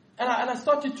 And I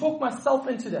start to talk myself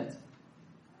into that.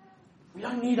 We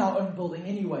don't need our own building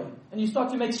anyway. And you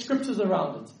start to make scriptures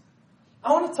around it.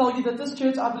 I want to tell you that this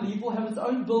church, I believe, will have its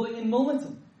own building in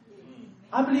Milnerton.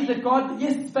 I believe that God,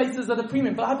 yes, spaces at a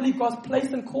premium, but I believe God's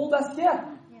placed and called us here.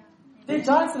 They're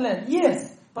giants in land,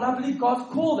 yes, but I believe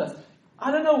God's called us.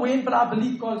 I don't know when, but I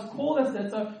believe God has called us there.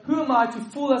 So who am I to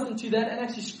fool us into that and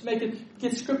actually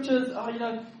get scriptures?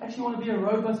 Actually want to be a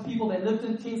robust people. They lived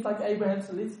in tents like Abraham,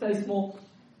 so let's stay small.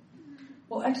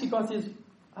 Well, actually God says,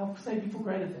 I'll save you for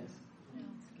greater things.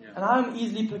 And I'm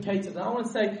easily placated. And I want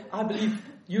to say, I believe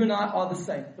you and I are the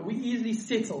same. That we easily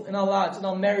settle in our lives, in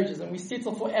our marriages, and we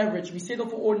settle for average, we settle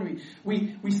for ordinary.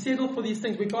 We settle for these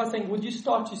things. Where God's saying, would you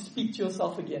start to speak to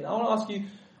yourself again? I want to ask you,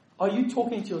 are you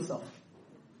talking to yourself?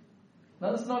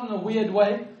 Now, this is not in a weird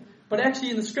way, but actually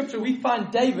in the scripture we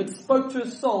find David spoke to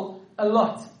his soul a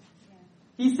lot.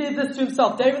 He said this to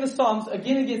himself. David in the Psalms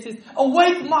again and again says,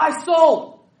 awake my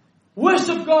soul,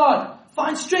 worship God,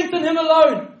 find strength in Him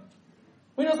alone.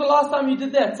 When was the last time you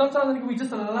did that? Sometimes I think we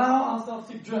just allow ourselves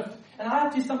to drift. And I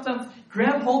have to sometimes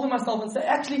grab hold of myself and say,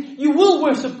 actually, you will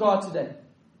worship God today.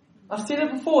 I've said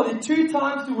it before, there are 2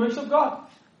 times to worship God.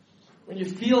 When you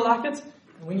feel like it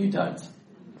and when you don't.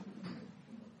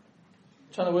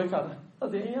 Trying to work out,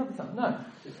 is there any other time? No.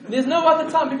 There's no other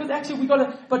time, because actually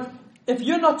but if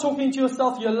you're not talking to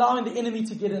yourself, you're allowing the enemy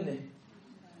to get in there.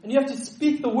 And you have to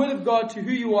speak the word of God to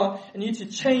who you are, and you need to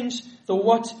change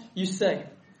what you say.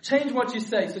 Change what you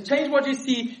say. So change what you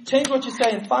see, change what you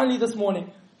say, and finally this morning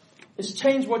is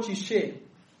change what you share.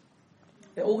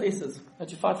 They're all S's. I had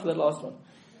to fight for that last one.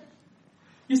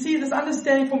 You see, this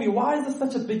understanding for me, why is this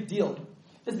such a big deal?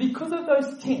 It's because of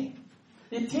those 10.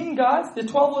 There are 10 guys, they're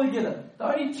 12 altogether. The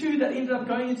only 2 that ended up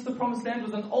going into the promised land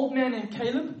was an old man named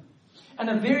Caleb and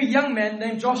a very young man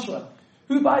named Joshua,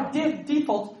 who by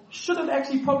default should have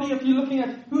actually probably, if you're looking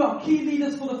at who are key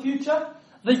leaders for the future,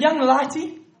 the young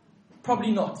lighty,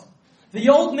 probably not. The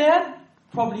old man,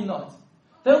 probably not.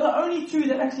 They were the only 2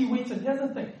 that actually went in. Here's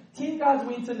the thing. 10 guys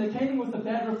went in, they came in with the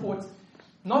bad reports.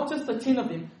 Not just the 10 of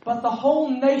them, but the whole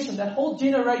nation, that whole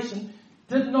generation,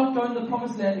 did not go in the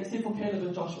promised land except for Caleb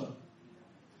and Joshua.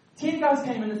 10 guys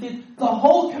came in and said, the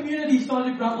whole community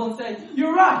started to grumble and say,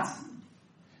 you're right.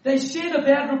 They shared a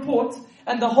bad report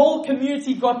and the whole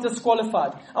community got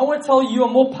disqualified. I want to tell you, you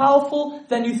are more powerful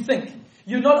than you think.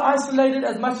 You're not isolated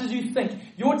as much as you think.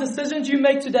 Your decisions you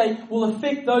make today will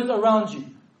affect those around you.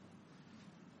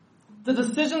 The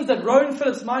decisions that Rowan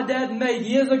Phillips, my dad, made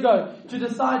years ago to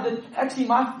decide that actually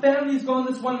my family's gone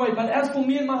this one way, but as for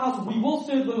me and my house, we will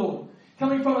serve the Lord.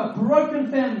 Coming from a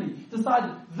broken family,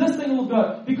 decided this thing will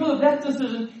go. Because of that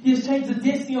decision, He has changed the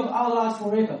destiny of our lives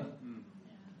forever.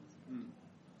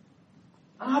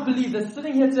 And I believe that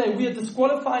sitting here today, we are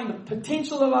disqualifying the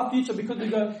potential of our future because we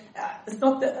go, it's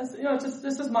not that,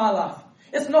 this is my life.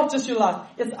 It's not just your life.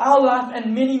 It's our life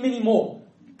and many, many more.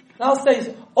 And I'll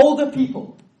say, older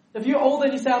people. If you're older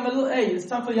and you say, I'm a little it's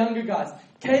time for younger guys.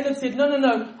 Caleb said,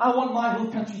 no, I want my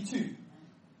hill country too.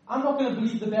 I'm not going to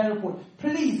believe the bad report.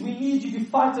 Please, we need you to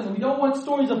fight on it. We don't want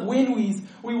stories of when we's.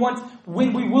 We want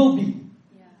when we will be.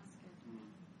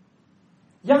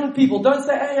 Young people, don't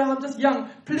say, hey, I'm just young.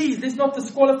 Please, let's not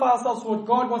disqualify ourselves for what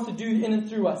God wants to do in and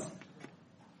through us.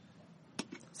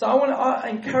 So I want to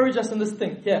encourage us in this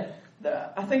thing. Yeah,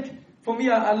 I think for me,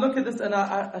 I look at this and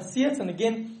I see it. And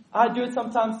again, I do it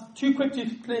sometimes too quick to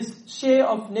place share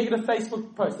of negative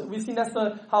Facebook posts. We've seen that's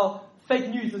how fake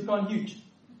news has gone huge.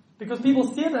 Because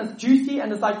people see it and it's juicy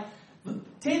and it's like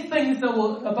 10 things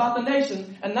about the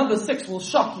nation and number 6 will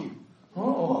shock you.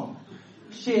 Oh,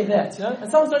 share that, you know. And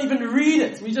some don't even read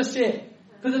it. We just share it.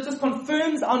 Because it just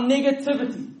confirms our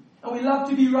negativity. And we love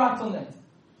to be right on that.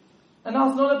 And now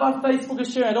it's not about Facebook or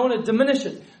sharing. I don't want to diminish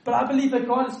it. But I believe that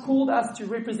God has called us to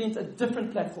represent a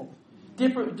different platform.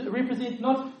 Represent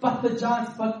not but the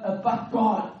giants, but a but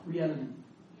God reality.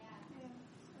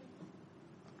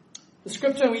 The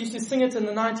scripture, we used to sing it in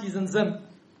the 90s in Zim.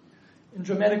 In a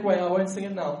dramatic way, I won't sing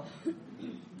it now.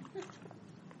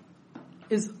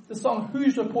 Is the song,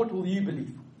 Whose Report Will You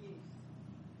Believe?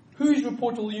 Whose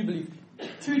report will you believe?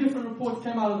 2 different reports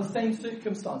came out of the same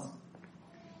circumstance.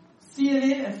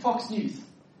 CNN and Fox News.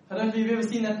 I don't know if you've ever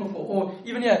seen that before. Or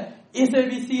even here,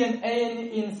 SABC and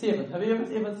ANN7. Have you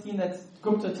ever seen that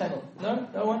Gupta channel? No?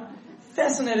 No one?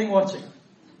 Fascinating watching.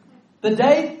 The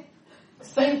day,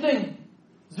 same thing.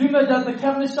 Zuma does the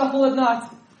cabinet shuffle at night.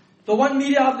 The one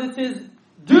media outlet says,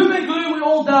 doom and gloom, we're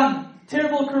all done.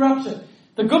 Terrible corruption.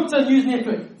 The Gupta News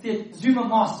Network said, Zuma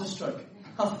masterstroke.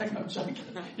 I was like, I'm joking.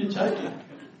 You're joking.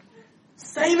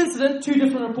 Same incident, 2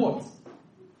 different reports.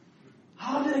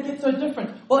 How did it get so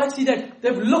different? Well, actually,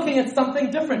 they're looking at something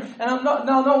different. And I'm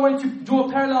not wanting to draw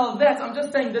a parallel of that. I'm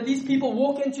just saying that these people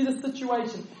walk into the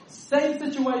situation, same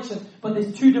situation, but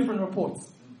there's 2 different reports.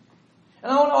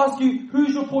 And I want to ask you,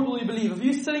 whose report will you believe? If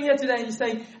you're sitting here today and you're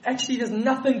saying, actually, there's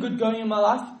nothing good going in my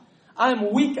life,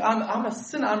 I'm weak, I'm a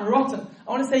sinner, I'm rotten,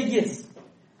 I want to say yes.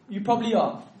 You probably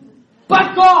are.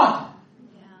 But God!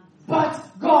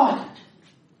 But God.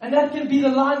 And that can be the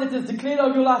line that is declared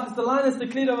over your life. It's the line that's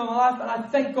declared over my life. And I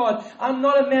thank God. I'm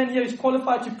not a man here who's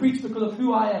qualified to preach because of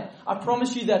who I am. I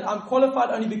promise you that. I'm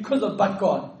qualified only because of but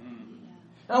God.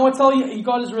 And I want to tell you,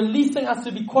 God is releasing us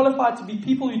to be qualified to be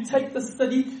people who take this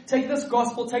city, take this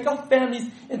gospel, take our families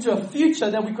into a future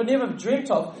that we could never have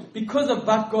dreamt of because of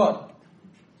but God.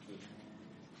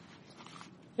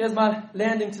 Here's my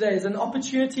landing today. Is an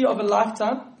opportunity of a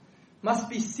lifetime must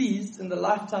be seized in the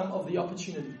lifetime of the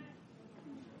opportunity.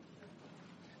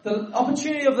 The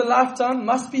opportunity of the lifetime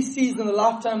must be seized in the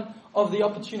lifetime of the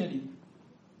opportunity.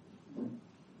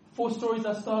 4 stories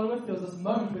I started with, there was this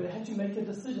moment where they had to make a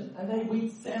decision. And they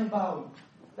went Sam Bowie.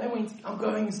 They went, I'm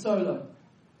going solo.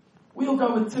 We'll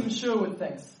go with Tim Sherwood,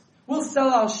 thanks. We'll sell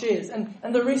our shares. And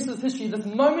the rest is history. This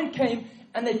moment came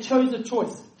and they chose a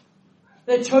choice.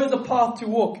 They chose a path to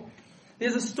walk.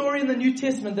 There's a story in the New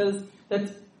Testament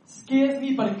that scares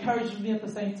me but encourages me at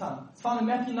the same time. It's found in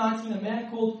Matthew 19, a man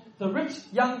called the rich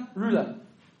young ruler.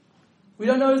 We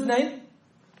don't know his name.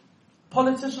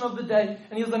 Politician of the day.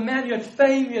 And he was a man who had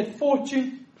fame, he had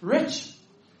fortune, rich.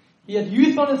 He had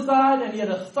youth on his side and he had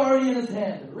authority in his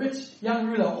hand. A rich young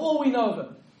ruler. All we know of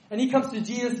him. And he comes to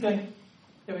Jesus going,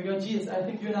 here we go, Jesus, I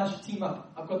think you and I should team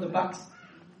up. I've got the bucks.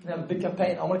 We have a big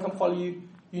campaign. I want to come follow you.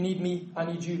 You need me. I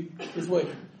need you. Let's work.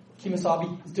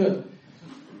 Kimasabi, let's do it.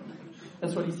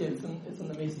 That's what he said. It's in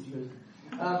the message.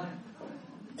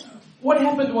 What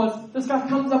happened was, this guy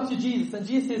comes up to Jesus, and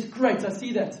Jesus says, great, I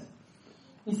see that.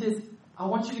 He says, I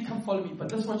want you to come follow me, but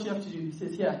this is what you have to do. He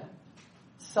says, here,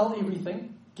 sell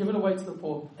everything, give it away to the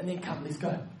poor, and then come, let's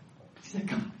go. He said,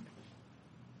 come.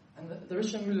 And the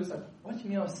rich young ruler was like, what do you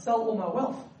mean I'll sell all my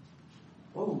wealth?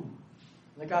 Whoa.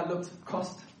 And the guy looked,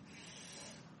 cost.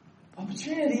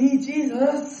 Opportunity,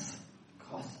 Jesus.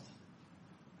 Cost.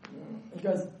 He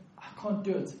goes, I can't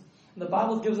do it. And the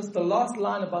Bible gives us the last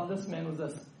line about this man was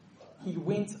this. He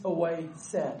went away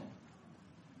sad.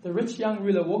 The rich young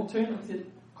ruler walked to him and said,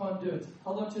 can't do it.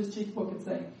 Held on to his checkbook and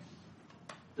saying,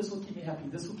 this will keep me happy.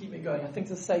 This will keep me going. I think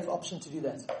it's a safe option to do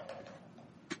that.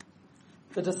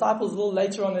 The disciples a little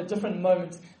later on, at a different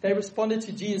moment, they responded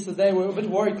to Jesus as they were a bit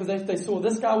worried because they saw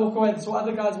this guy walk away, they saw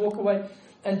other guys walk away.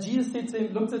 And Jesus said to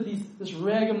them, looked at this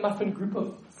ragamuffin group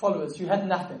of followers who had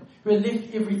nothing, who had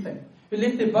left everything, who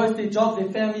left their boats, their jobs,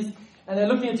 their families, and they're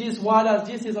looking at Jesus wide eyes.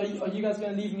 Jesus says, are you guys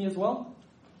going to leave me as well?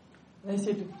 And they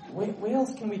said, where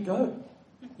else can we go?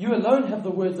 You alone have the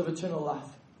words of eternal life.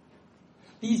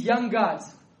 These young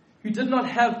guys who did not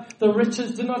have the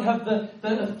riches, did not have the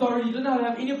authority, did not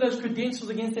have any of those credentials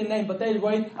against their name, but they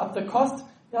weighed up the cost.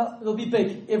 Yeah, it'll be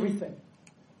big, everything.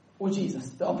 Or Jesus,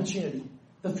 the opportunity,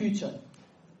 the future.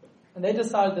 And they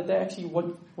decided that they actually,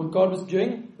 what God was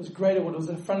doing was greater what was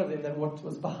in front of them than what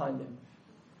was behind them.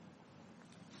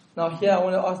 Now here I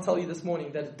want to tell you this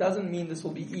morning that it doesn't mean this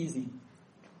will be easy.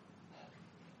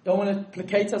 Don't want to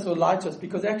placate us or lie to us,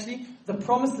 because actually the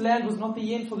promised land was not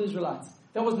the end for the Israelites.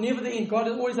 That was never the end. God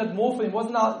had always had more for them. It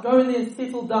wasn't out, go in there and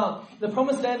settle down. The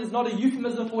promised land is not a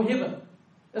euphemism for heaven.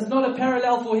 It's not a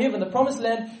parallel for heaven. The promised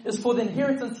land is for the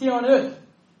inheritance here on earth.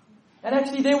 And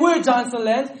actually there were giants in the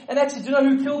land. And actually, do you know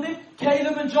who killed them?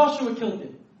 Caleb and Joshua killed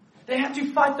them. They had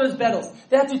to fight those battles.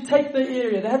 They had to take the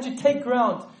area. They had to take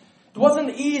ground. It wasn't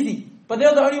easy. But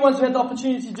they're the only ones who had the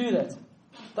opportunity to do that.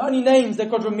 The only names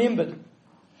that got remembered.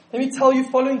 Let me tell you,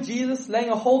 following Jesus, laying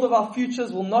a hold of our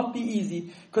futures will not be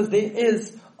easy because there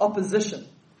is opposition.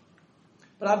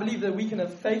 But I believe that we can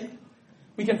have faith.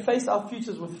 We can face our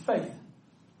futures with faith.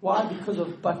 Why? Because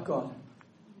of but God.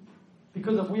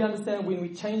 Because if we understand when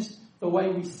we change the way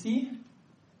we see,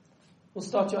 we'll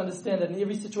start to understand that in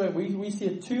every situation we see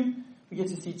a tomb, we get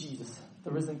to see Jesus, the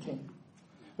risen King.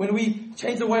 When we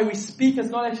change the way we speak, it's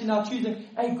not actually now choosing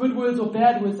good words or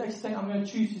bad words. It's actually saying, I'm going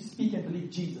to choose to speak and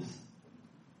believe Jesus.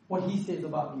 What He says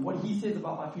about me, what He says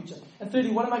about my future. And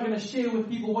thirdly, what am I going to share with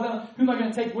people? Who am I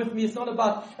going to take with me? It's not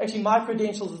about actually my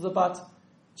credentials, it's about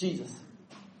Jesus.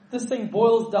 This thing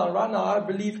boils down right now. I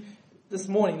believe this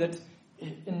morning that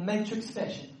in matrix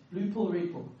fashion, blue pill,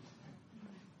 red pill,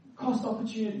 cost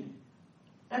opportunity.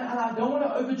 And I don't want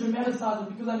to over-dramatize it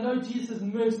because I know Jesus is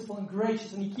merciful and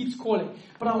gracious and He keeps calling.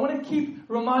 But I want to keep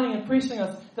reminding and pressing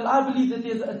us that I believe that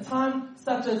there's a time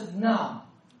such as now.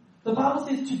 The Bible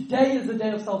says today is the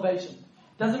day of salvation.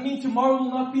 Doesn't mean tomorrow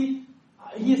will not be.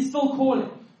 He is still calling.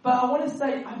 But I want to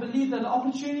say, I believe that the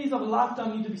opportunities of a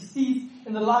lifetime need to be seized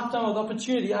in the lifetime of the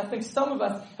opportunity. I think some of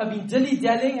us have been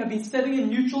dilly-dallying, have been sitting in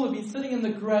neutral, have been sitting in the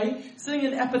grey, sitting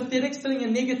in apathetic, sitting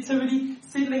in negativity,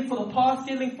 settling for the past,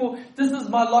 settling for, this is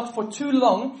my lot for too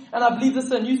long. And I believe this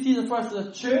is a new season for us as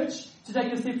a church to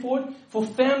take a step forward, for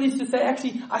families to say,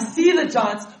 actually, I see the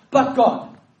giants, but God.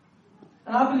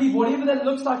 And I believe whatever that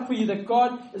looks like for you, that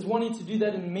God is wanting to do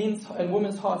that in men's and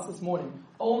women's hearts this morning,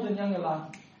 old and young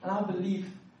alike. And I believe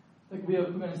that we're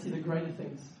going to see the greater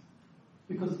things.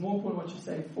 Because it's more important what you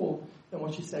say for than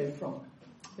what you say from.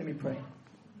 Let me pray.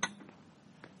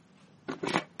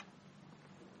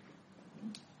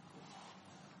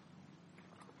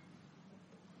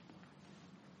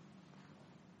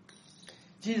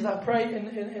 Jesus, I pray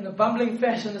in a bumbling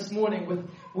fashion this morning with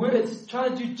words,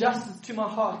 trying to do justice to my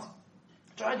heart.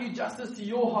 Trying to do justice to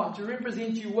your heart, to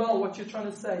represent you well, what you're trying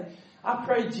to say. I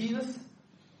pray, Jesus,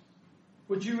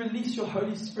 would you release your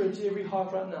Holy Spirit to every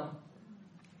heart right now?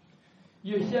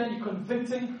 You're here and you're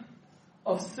convicting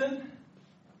of sin.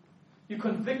 You're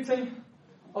convicting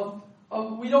of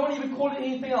we don't want to even call it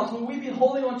anything else. When we've been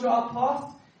holding on to our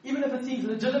past, even if it seems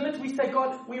legitimate, we say,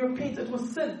 God, we repent, it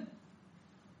was sin.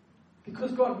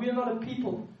 Because God, we are not a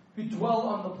people who dwell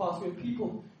on the past. We're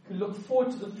people who look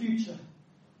forward to the future.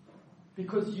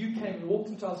 Because you came and walked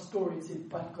into our story and said,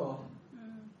 but God.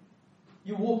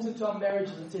 You walked into our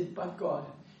marriages and said, but God.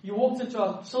 You walked into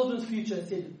our children's future and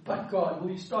said, but God.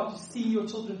 Will you start to see your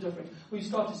children different? Will you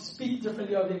start to speak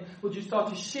differently of them? Will you start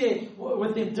to share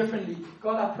with them differently?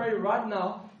 God, I pray right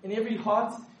now, in every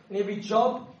heart, in every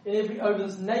job, over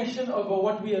this nation, over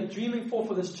what we are dreaming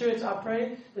for this church, I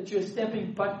pray that you are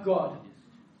stepping, but God.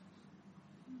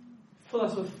 Fill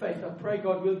us with faith. I pray,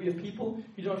 God, we'll be a people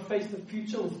who don't face the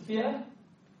future with fear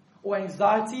or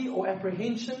anxiety or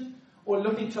apprehension or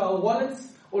looking to our wallets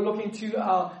or looking to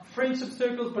our friendship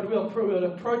circles, but we'll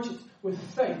approach it with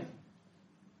faith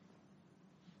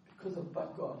because of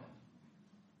but God.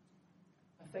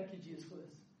 I thank you, Jesus, for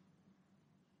this.